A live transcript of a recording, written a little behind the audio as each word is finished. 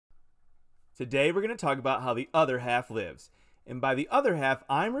Today we're going to talk about how the other half lives. And by the other half,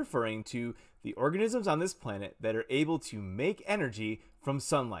 I'm referring to the organisms on this planet that are able to make energy from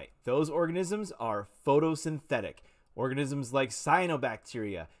sunlight. Those organisms are photosynthetic. Organisms like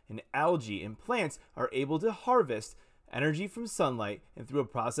cyanobacteria and algae and plants are able to harvest energy from sunlight and through a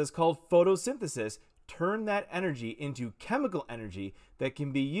process called photosynthesis, turn that energy into chemical energy that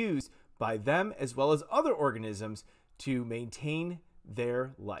can be used by them as well as other organisms to maintain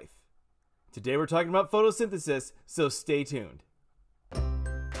their life. Today we're talking about photosynthesis, so stay tuned.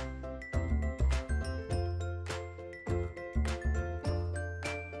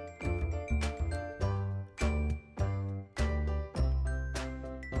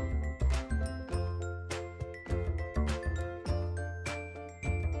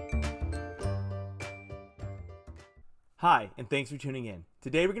 Hi, and thanks for tuning in.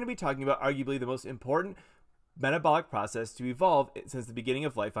 Today we're going to be talking about arguably the most important metabolic process to evolve since the beginning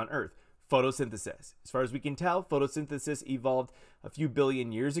of life on Earth, photosynthesis. As far as we can tell, photosynthesis evolved a few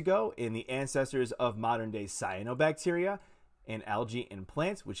billion years ago in the ancestors of modern-day cyanobacteria and algae and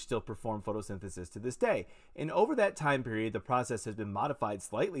plants, which still perform photosynthesis to this day. And over that time period, the process has been modified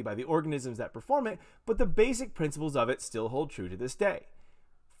slightly by the organisms that perform it, but the basic principles of it still hold true to this day.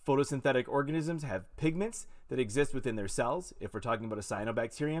 Photosynthetic organisms have pigments that exist within their cells. If we're talking about a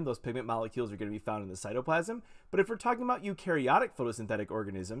cyanobacterium, those pigment molecules are going to be found in the cytoplasm. But if we're talking about eukaryotic photosynthetic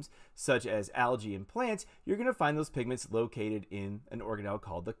organisms, such as algae and plants, you're going to find those pigments located in an organelle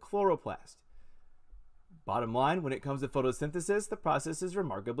called the chloroplast. Bottom line, when it comes to photosynthesis, the process is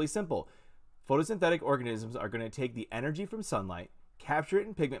remarkably simple. Photosynthetic organisms are going to take the energy from sunlight, capture it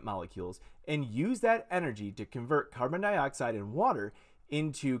in pigment molecules, and use that energy to convert carbon dioxide and water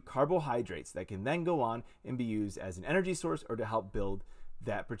into carbohydrates that can then go on and be used as an energy source or to help build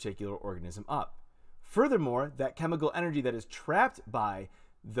that particular organism up. Furthermore, that chemical energy that is trapped by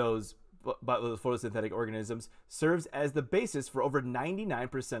those photosynthetic organisms serves as the basis for over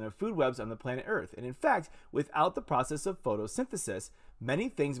 99% of food webs on the planet Earth. And in fact, without the process of photosynthesis, many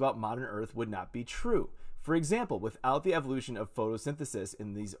things about modern Earth would not be true. For example, without the evolution of photosynthesis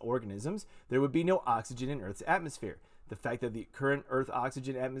in these organisms, there would be no oxygen in Earth's atmosphere. The fact that the current Earth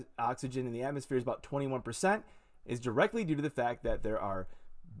oxygen in the atmosphere is about 21% is directly due to the fact that there are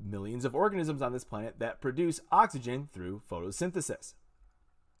millions of organisms on this planet that produce oxygen through photosynthesis.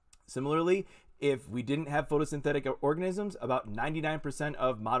 Similarly, if we didn't have photosynthetic organisms, about 99%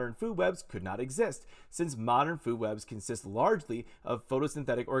 of modern food webs could not exist, since modern food webs consist largely of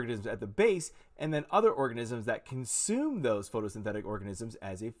photosynthetic organisms at the base and then other organisms that consume those photosynthetic organisms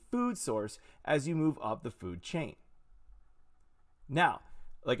as a food source as you move up the food chain. Now,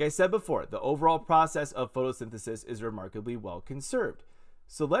 like I said before, the overall process of photosynthesis is remarkably well conserved.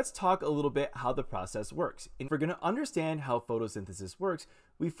 So let's talk a little bit how the process works. And if we're going to understand how photosynthesis works,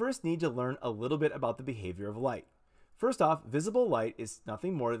 we first need to learn a little bit about the behavior of light. First off, visible light is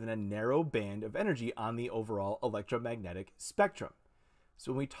nothing more than a narrow band of energy on the overall electromagnetic spectrum.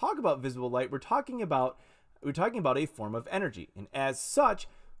 So when we talk about visible light, we're talking about a form of energy. And as such,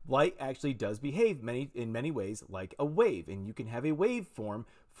 light actually does behave in many ways like a wave, and you can have a waveform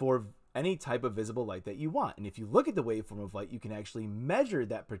for any type of visible light that you want. And if you look at the waveform of light, you can actually measure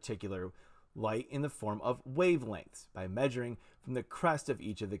that particular light in the form of wavelengths by measuring from the crest of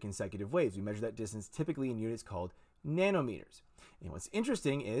each of the consecutive waves. We measure that distance typically in units called nanometers. And what's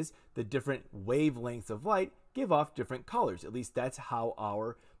interesting is the different wavelengths of light give off different colors. At least that's how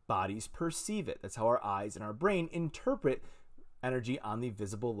our bodies perceive it. That's how our eyes and our brain interpret energy on the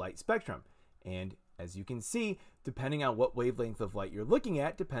visible light spectrum. And as you can see, depending on what wavelength of light you're looking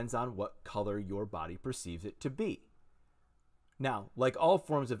at depends on what color your body perceives it to be. Now, like all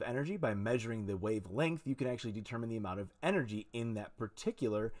forms of energy, by measuring the wavelength, you can actually determine the amount of energy in that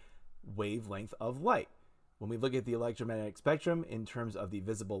particular wavelength of light. When we look at the electromagnetic spectrum in terms of the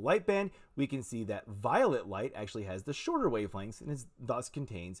visible light band, we can see that violet light actually has the shorter wavelengths and thus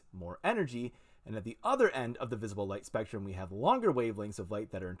contains more energy. And at the other end of the visible light spectrum, we have longer wavelengths of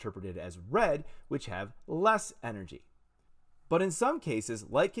light that are interpreted as red, which have less energy. But in some cases,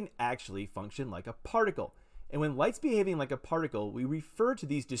 light can actually function like a particle. And when light's behaving like a particle, we refer to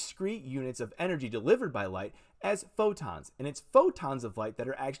these discrete units of energy delivered by light as photons. And it's photons of light that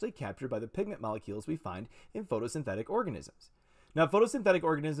are actually captured by the pigment molecules we find in photosynthetic organisms. Now, photosynthetic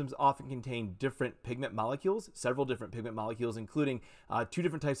organisms often contain different pigment molecules, several different pigment molecules, including two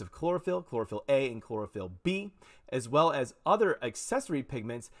different types of chlorophyll, chlorophyll A and chlorophyll B, as well as other accessory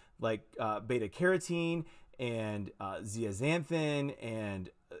pigments like beta-carotene and zeaxanthin and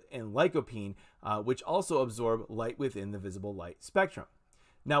lycopene, which also absorb light within the visible light spectrum.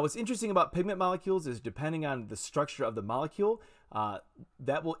 Now, what's interesting about pigment molecules is depending on the structure of the molecule,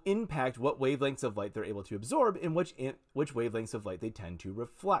 that will impact what wavelengths of light they're able to absorb and which wavelengths of light they tend to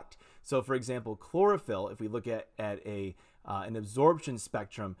reflect. So for example, chlorophyll, if we look at an absorption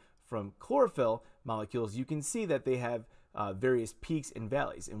spectrum from chlorophyll molecules, you can see that they have various peaks and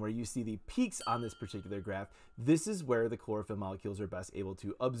valleys. And where you see the peaks on this particular graph, this is where the chlorophyll molecules are best able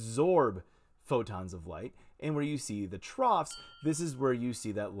to absorb photons of light. And where you see the troughs, this is where you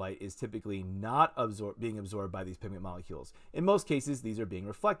see that light is typically not being absorbed by these pigment molecules. In most cases, these are being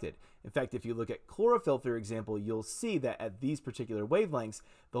reflected. In fact, if you look at chlorophyll, for example, you'll see that at these particular wavelengths,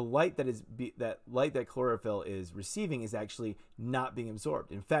 the light that chlorophyll is receiving is actually not being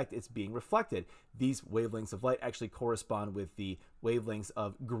absorbed. In fact, it's being reflected. These wavelengths of light actually correspond with the wavelengths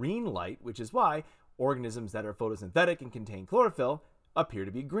of green light, which is why organisms that are photosynthetic and contain chlorophyll appear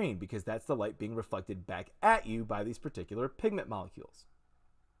to be green, because that's the light being reflected back at you by these particular pigment molecules.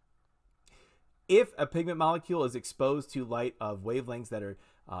 If a pigment molecule is exposed to light of wavelengths that are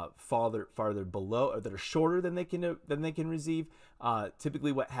farther below, or that are shorter than they can receive,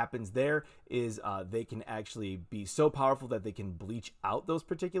 typically what happens there is they can actually be so powerful that they can bleach out those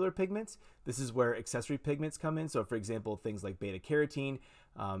particular pigments. This is where accessory pigments come in. So for example, things like beta carotene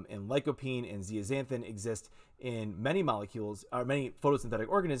and lycopene and zeaxanthin exist in many molecules, or many photosynthetic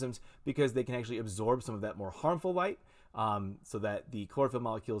organisms, because they can actually absorb some of that more harmful light, so that the chlorophyll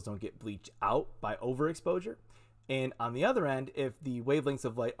molecules don't get bleached out by overexposure. And on the other end, if the wavelengths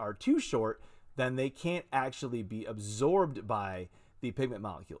of light are too short, then they can't actually be absorbed by the pigment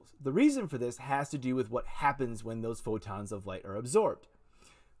molecules. The reason for this has to do with what happens when those photons of light are absorbed.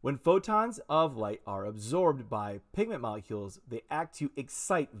 When photons of light are absorbed by pigment molecules, they act to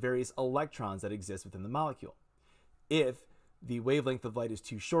excite various electrons that exist within the molecule. If the wavelength of light is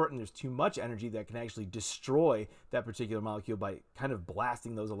too short and there's too much energy, that can actually destroy that particular molecule by kind of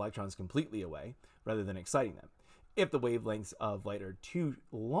blasting those electrons completely away rather than exciting them. If the wavelengths of light are too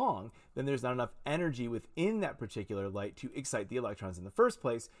long, then there's not enough energy within that particular light to excite the electrons in the first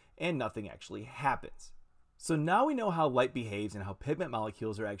place, and nothing actually happens. So now we know how light behaves and how pigment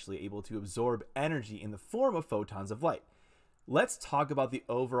molecules are actually able to absorb energy in the form of photons of light. Let's talk about the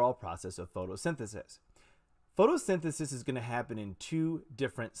overall process of photosynthesis. Photosynthesis is going to happen in two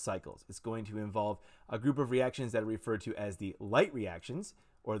different cycles. It's going to involve a group of reactions that are referred to as the light reactions,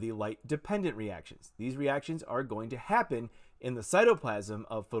 or the light-dependent reactions. These reactions are going to happen in the cytoplasm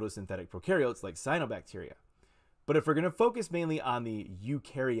of photosynthetic prokaryotes like cyanobacteria. But if we're going to focus mainly on the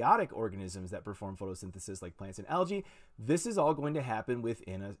eukaryotic organisms that perform photosynthesis like plants and algae, this is all going to happen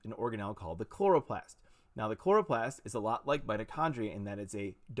within an organelle called the chloroplast. Now the chloroplast is a lot like mitochondria in that it's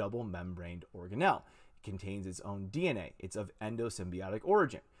a double-membraned organelle. It contains its own DNA. It's of endosymbiotic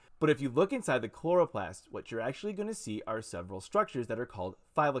origin. But if you look inside the chloroplast, what you're actually going to see are several structures that are called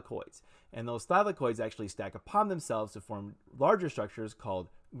thylakoids. And those thylakoids actually stack upon themselves to form larger structures called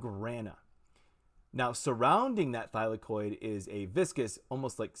grana. Now, surrounding that thylakoid is a viscous,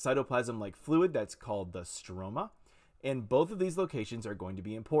 almost like cytoplasm-like fluid that's called the stroma. And both of these locations are going to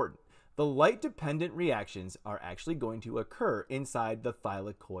be important. The light-dependent reactions are actually going to occur inside the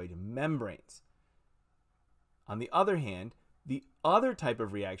thylakoid membranes. On the other hand, the other type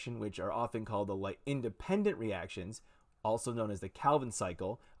of reaction, which are often called the light-independent reactions, also known as the Calvin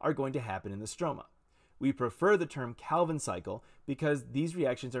cycle, are going to happen in the stroma. We prefer the term Calvin cycle because these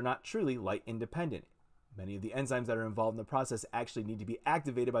reactions are not truly light-independent. Many of the enzymes that are involved in the process actually need to be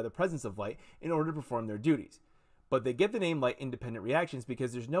activated by the presence of light in order to perform their duties. But they get the name light-independent reactions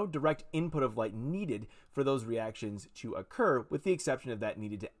because there's no direct input of light needed for those reactions to occur, with the exception of that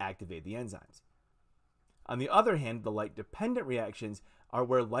needed to activate the enzymes. On the other hand, the light-dependent reactions are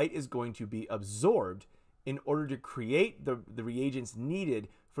where light is going to be absorbed in order to create the reagents needed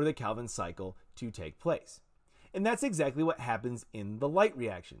for the Calvin cycle to take place. And that's exactly what happens in the light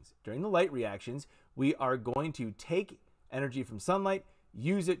reactions. During the light reactions, we are going to take energy from sunlight,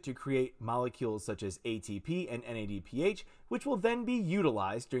 use it to create molecules such as ATP and NADPH, which will then be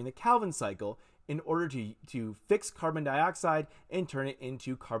utilized during the Calvin cycle in order to fix carbon dioxide and turn it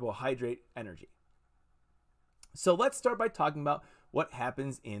into carbohydrate energy. So let's start by talking about what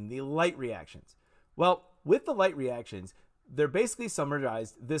happens in the light reactions. Well, with the light reactions, they're basically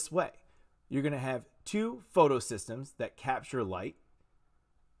summarized this way. You're going to have two photosystems that capture light.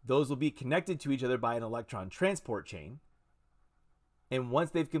 Those will be connected to each other by an electron transport chain. And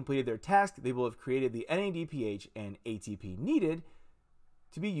once they've completed their task, they will have created the NADPH and ATP needed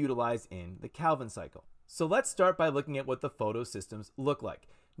to be utilized in the Calvin cycle. So let's start by looking at what the photosystems look like.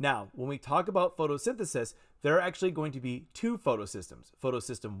 Now, when we talk about photosynthesis, there are actually going to be two photosystems,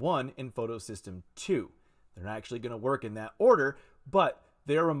 photosystem 1 and photosystem 2. They're not actually going to work in that order, but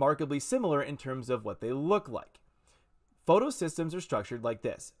they are remarkably similar in terms of what they look like. Photosystems are structured like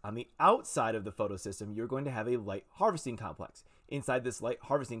this. On the outside of the photosystem, you're going to have a light harvesting complex. Inside this light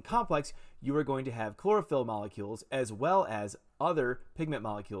harvesting complex, you are going to have chlorophyll molecules as well as other pigment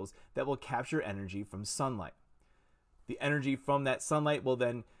molecules that will capture energy from sunlight. The energy from that sunlight will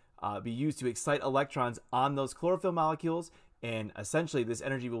then be used to excite electrons on those chlorophyll molecules, and essentially this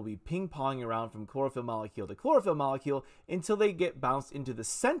energy will be ping-ponging around from chlorophyll molecule to chlorophyll molecule until they get bounced into the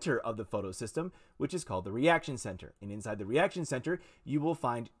center of the photosystem, which is called the reaction center. And inside the reaction center, you will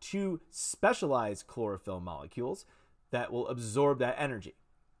find two specialized chlorophyll molecules that will absorb that energy.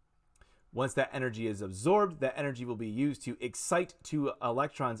 Once that energy is absorbed, that energy will be used to excite two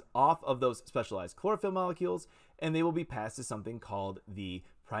electrons off of those specialized chlorophyll molecules, and they will be passed to something called the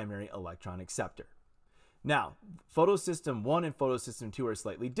primary electron acceptor. Now, photosystem 1 and photosystem 2 are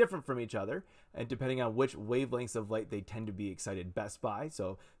slightly different from each other, and depending on which wavelengths of light they tend to be excited best by.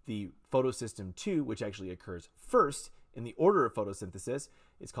 So the photosystem 2, which actually occurs first in the order of photosynthesis,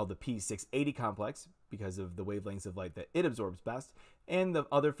 is called the P680 complex because of the wavelengths of light that it absorbs best. And the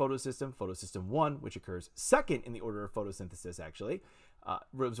other photosystem, photosystem 1, which occurs second in the order of photosynthesis actually,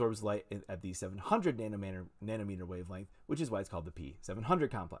 absorbs light at the 700 nanometer wavelength, which is why it's called the P700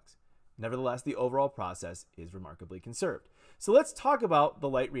 complex. Nevertheless, the overall process is remarkably conserved. So let's talk about the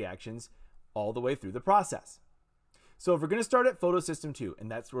light reactions all the way through the process. So if we're going to start at photosystem 2,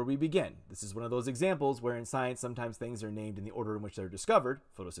 and that's where we begin. This is one of those examples where in science sometimes things are named in the order in which they're discovered,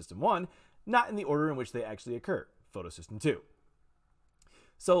 photosystem 1, not in the order in which they actually occur, photosystem 2.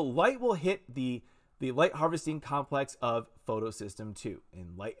 So light will hit the light harvesting complex of photosystem 2,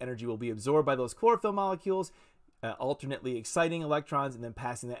 and light energy will be absorbed by those chlorophyll molecules, alternately exciting electrons and then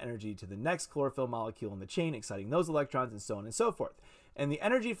passing that energy to the next chlorophyll molecule in the chain, exciting those electrons, and so on and so forth. And the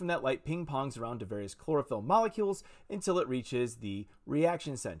energy from that light ping-pongs around to various chlorophyll molecules until it reaches the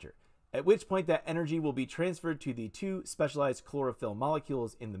reaction center, at which point that energy will be transferred to the two specialized chlorophyll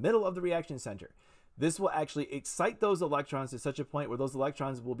molecules in the middle of the reaction center. This will actually excite those electrons to such a point where those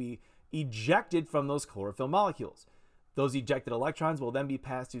electrons will be ejected from those chlorophyll molecules. Those ejected electrons will then be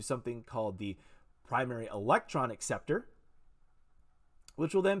passed to something called the primary electron acceptor,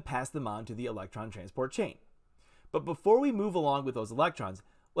 which will then pass them on to the electron transport chain. But before we move along with those electrons,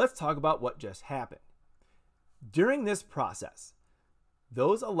 let's talk about what just happened. During this process,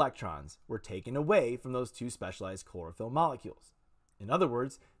 those electrons were taken away from those two specialized chlorophyll molecules. In other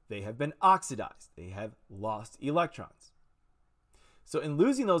words, they have been oxidized. They have lost electrons. So in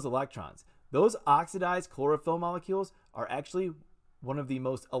losing those electrons, those oxidized chlorophyll molecules are actually one of the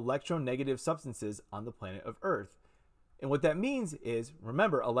most electronegative substances on the planet of Earth. And what that means is,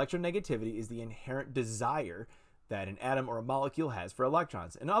 remember, electronegativity is the inherent desire that an atom or a molecule has for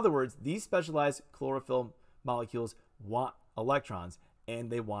electrons. In other words, these specialized chlorophyll molecules want electrons,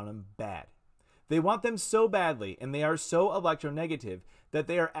 and they want them bad. They want them so badly, and they are so electronegative that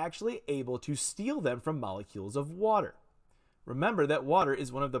they are actually able to steal them from molecules of water. Remember that water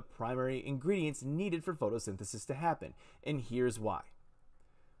is one of the primary ingredients needed for photosynthesis to happen, and here's why.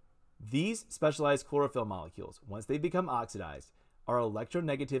 These specialized chlorophyll molecules, once they become oxidized, are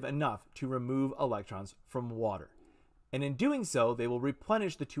electronegative enough to remove electrons from water. And in doing so, they will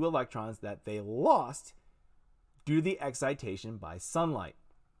replenish the two electrons that they lost due to the excitation by sunlight.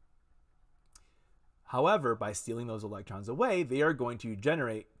 However, by stealing those electrons away, they are going to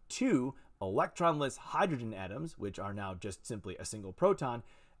generate two electronless hydrogen atoms, which are now just simply a single proton,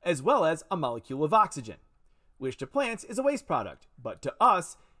 as well as a molecule of oxygen, which to plants is a waste product, but to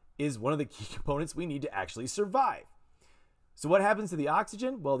us is one of the key components we need to actually survive. So what happens to the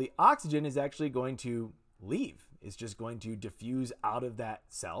oxygen? Well, the oxygen is actually going to leave. It's just going to diffuse out of that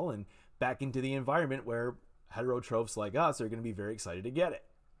cell and back into the environment where heterotrophs like us are going to be very excited to get it.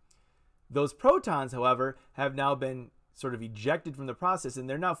 Those protons, however, have now been sort of ejected from the process, and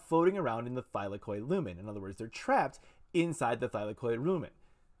they're now floating around in the thylakoid lumen. In other words, they're trapped inside the thylakoid lumen.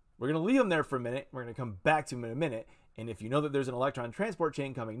 We're going to leave them there for a minute. We're going to come back to them in a minute. And if you know that there's an electron transport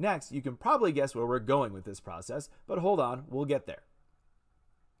chain coming next, you can probably guess where we're going with this process. But hold on, we'll get there.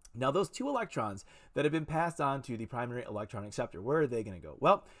 Now, those two electrons that have been passed on to the primary electron acceptor, where are they going to go?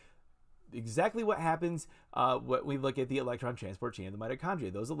 Well, exactly what happens when we look at the electron transport chain of the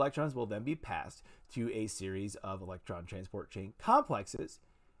mitochondria. Those electrons will then be passed to a series of electron transport chain complexes,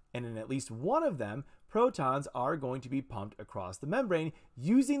 and in at least one of them, protons are going to be pumped across the membrane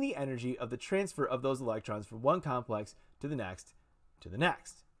using the energy of the transfer of those electrons from one complex to the next to the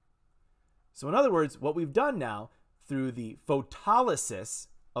next. So in other words, what we've done now through the photolysis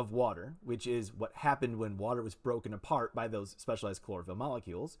of water, which is what happened when water was broken apart by those specialized chlorophyll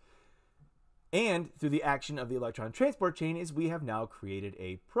molecules, and through the action of the electron transport chain, is we have now created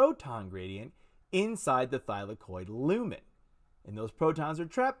a proton gradient inside the thylakoid lumen. And those protons are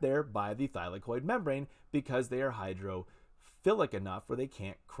trapped there by the thylakoid membrane because they are hydrophilic enough where they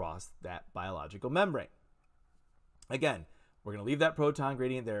can't cross that biological membrane. Again, we're going to leave that proton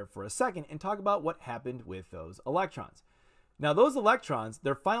gradient there for a second and talk about what happened with those electrons. Now, those electrons,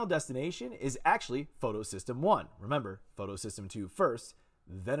 their final destination is actually photosystem 1. Remember, photosystem 2 first,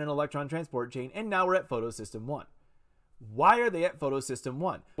 then an electron transport chain, and now we're at photosystem 1. Why are they at photosystem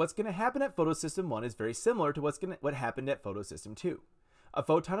 1? What's going to happen at photosystem 1 is very similar to what happened at photosystem 2. A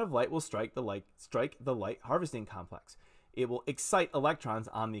photon of light will strike the light harvesting complex. It will excite electrons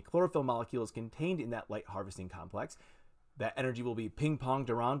on the chlorophyll molecules contained in that light harvesting complex. That energy will be ping-ponged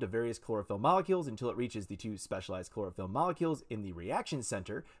around to various chlorophyll molecules until it reaches the two specialized chlorophyll molecules in the reaction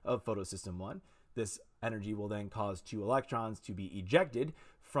center of photosystem 1. This energy will then cause two electrons to be ejected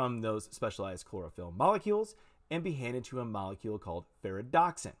from those specialized chlorophyll molecules and be handed to a molecule called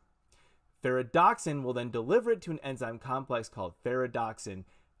ferredoxin. Ferredoxin will then deliver it to an enzyme complex called ferredoxin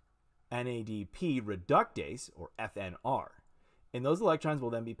NADP reductase, or FNR. And those electrons will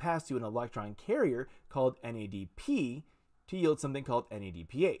then be passed to an electron carrier called NADP to yield something called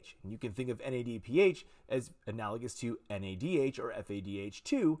NADPH. And you can think of NADPH as analogous to NADH or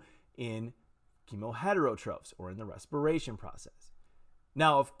FADH2 in chemoheterotrophs, or in the respiration process.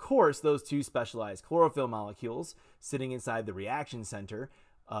 Now, of course, those two specialized chlorophyll molecules sitting inside the reaction center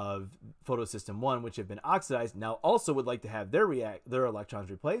of photosystem 1, which have been oxidized, now also would like to have their electrons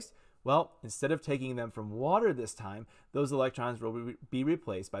replaced. Well, instead of taking them from water this time, those electrons will be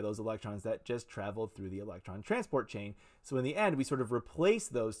replaced by those electrons that just traveled through the electron transport chain. So in the end, we sort of replace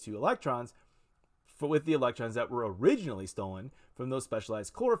those two electrons with the electrons that were originally stolen from those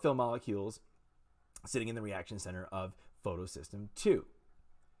specialized chlorophyll molecules sitting in the reaction center of photosystem 2.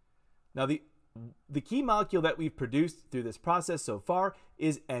 Now, the key molecule that we've produced through this process so far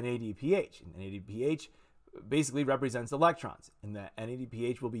is NADPH. And NADPH basically represents electrons, and that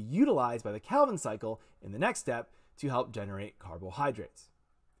NADPH will be utilized by the Calvin cycle in the next step to help generate carbohydrates.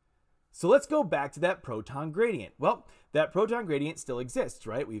 So let's go back to that proton gradient. Well, that proton gradient still exists,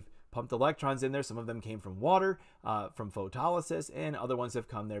 right? We've pumped electrons in there. Some of them came from water, from photolysis, and other ones have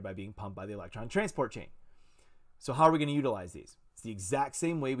come there by being pumped by the electron transport chain. So how are we going to utilize these? It's the exact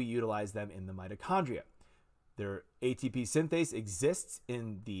same way we utilize them in the mitochondria. Their ATP synthase exists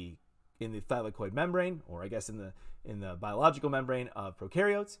in the thylakoid membrane, or I guess in the biological membrane of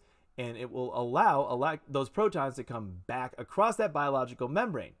prokaryotes, and it will allow those protons to come back across that biological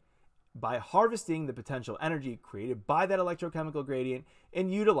membrane by harvesting the potential energy created by that electrochemical gradient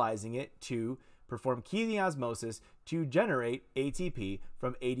and utilizing it to perform ketone osmosis to generate ATP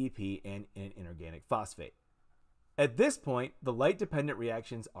from ADP and an inorganic phosphate. At this point, the light-dependent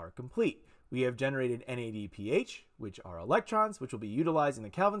reactions are complete. We have generated NADPH, which are electrons, which will be utilized in the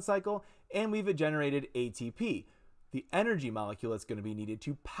Calvin cycle, and we've generated ATP, the energy molecule that's going to be needed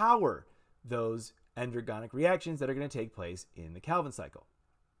to power those endergonic reactions that are going to take place in the Calvin cycle.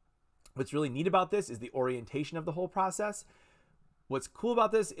 What's really neat about this is the orientation of the whole process. What's cool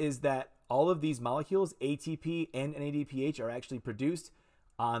about this is that all of these molecules, ATP and NADPH, are actually produced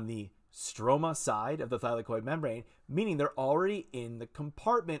on the stroma side of the thylakoid membrane, meaning they're already in the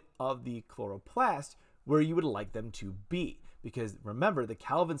compartment of the chloroplast where you would like them to be. Because remember, the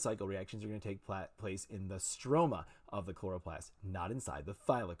Calvin cycle reactions are going to take place in the stroma of the chloroplast, not inside the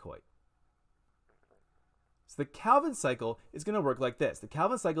thylakoid. So the Calvin cycle is going to work like this. The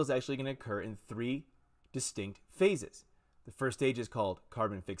Calvin cycle is actually going to occur in 3 distinct phases. The first stage is called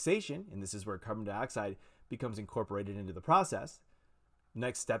carbon fixation, and this is where carbon dioxide becomes incorporated into the process. The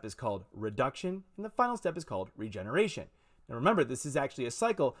next step is called reduction, and the final step is called regeneration. Now remember, this is actually a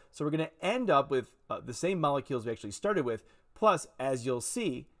cycle, so we're going to end up with the same molecules we actually started with, plus, as you'll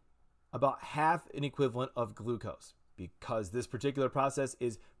see, about half an equivalent of glucose, because this particular process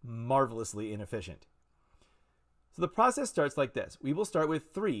is marvelously inefficient. So the process starts like this. We will start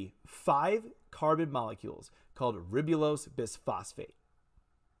with 3 5-carbon molecules called ribulose bisphosphate.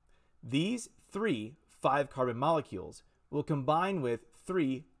 These 3 5-carbon molecules will combine with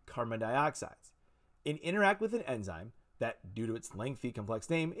 3 carbon dioxides and interact with an enzyme that, due to its lengthy complex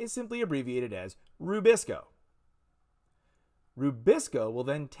name, is simply abbreviated as Rubisco. Rubisco will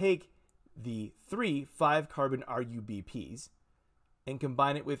then take the 3 5-carbon RuBPs and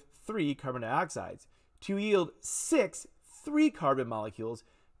combine it with 3 carbon dioxides to yield 6 3-carbon molecules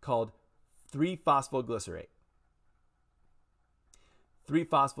called 3-phosphoglycerate.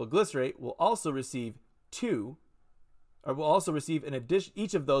 3-phosphoglycerate will also receive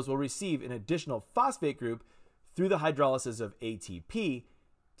each of those will receive an additional phosphate group through the hydrolysis of ATP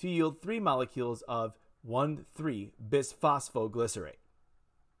to yield 3 molecules of 1,3-bisphosphoglycerate.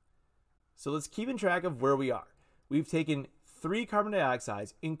 So let's keep in track of where we are. We've taken 3 carbon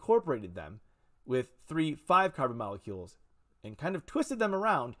dioxides, incorporated them with 3 5-carbon molecules, and kind of twisted them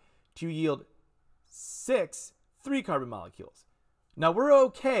around to yield 6 3-carbon molecules. Now we're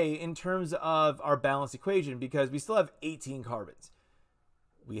okay in terms of our balanced equation because we still have 18 carbons.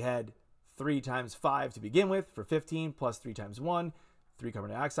 We had 3 times 5 to begin with for 15 plus 3 times 1, 3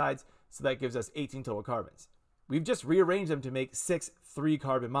 carbon dioxides, so that gives us 18 total carbons. We've just rearranged them to make 6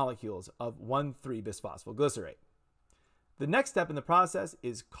 3-carbon molecules of 1,3-bisphosphoglycerate. The next step in the process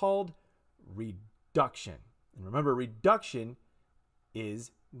is called reduction. And remember, reduction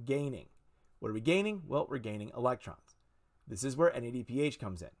is gaining. What are we gaining? Well, we're gaining electrons. This is where NADPH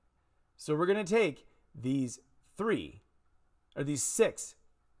comes in. So we're going to take these 6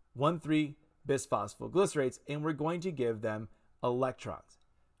 1,3-bisphosphoglycerates and we're going to give them electrons.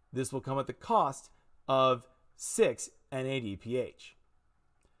 This will come at the cost of 6 NADPH.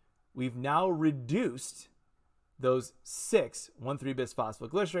 We've now reduced those 6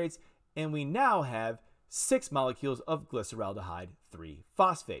 1,3-bisphosphoglycerates and we now have 6 molecules of glyceraldehyde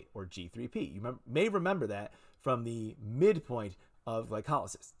 3-phosphate, or G3P. You may remember that from the midpoint of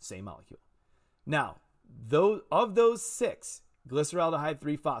glycolysis, same molecule. Now, of those 6 glyceraldehyde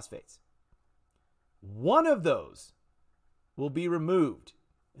 3-phosphates, one of those will be removed,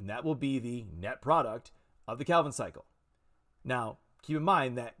 and that will be the net product of the Calvin cycle. Now, keep in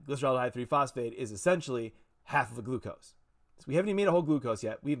mind that glyceraldehyde 3-phosphate is essentially half of a glucose. So we haven't even made a whole glucose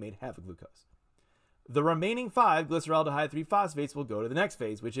yet. We've made half a glucose. The remaining 5 glyceraldehyde 3-phosphates will go to the next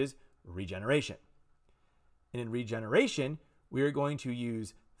phase, which is regeneration. And in regeneration, we are going to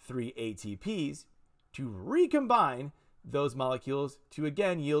use 3 ATPs to recombine those molecules to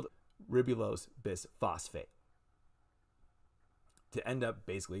again yield ribulose bisphosphate to end up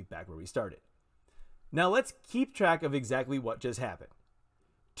basically back where we started. Now let's keep track of exactly what just happened.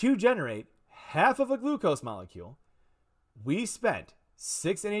 To generate half of a glucose molecule, we spent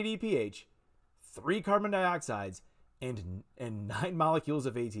 6 NADPH, 3 carbon dioxides, and 9 molecules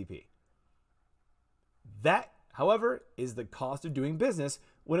of ATP. That, however, is the cost of doing business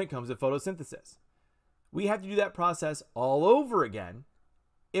when it comes to photosynthesis. We have to do that process all over again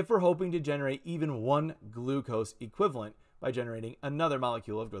if we're hoping to generate even 1 glucose equivalent by generating another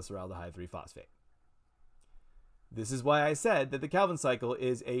molecule of glyceraldehyde 3-phosphate. This is why I said that the Calvin cycle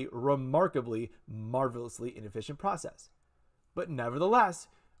is a remarkably, marvelously inefficient process. But nevertheless,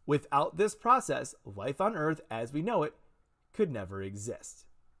 without this process, life on Earth as we know it could never exist.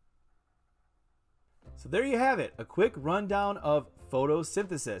 So there you have it, a quick rundown of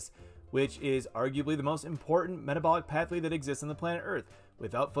photosynthesis, which is arguably the most important metabolic pathway that exists on the planet Earth.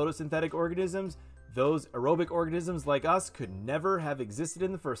 Without photosynthetic organisms, those aerobic organisms like us could never have existed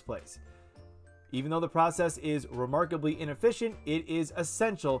in the first place. Even though the process is remarkably inefficient, it is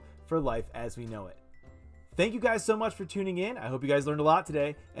essential for life as we know it. Thank you guys so much for tuning in. I hope you guys learned a lot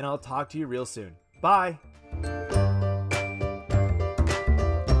today, and I'll talk to you real soon. Bye!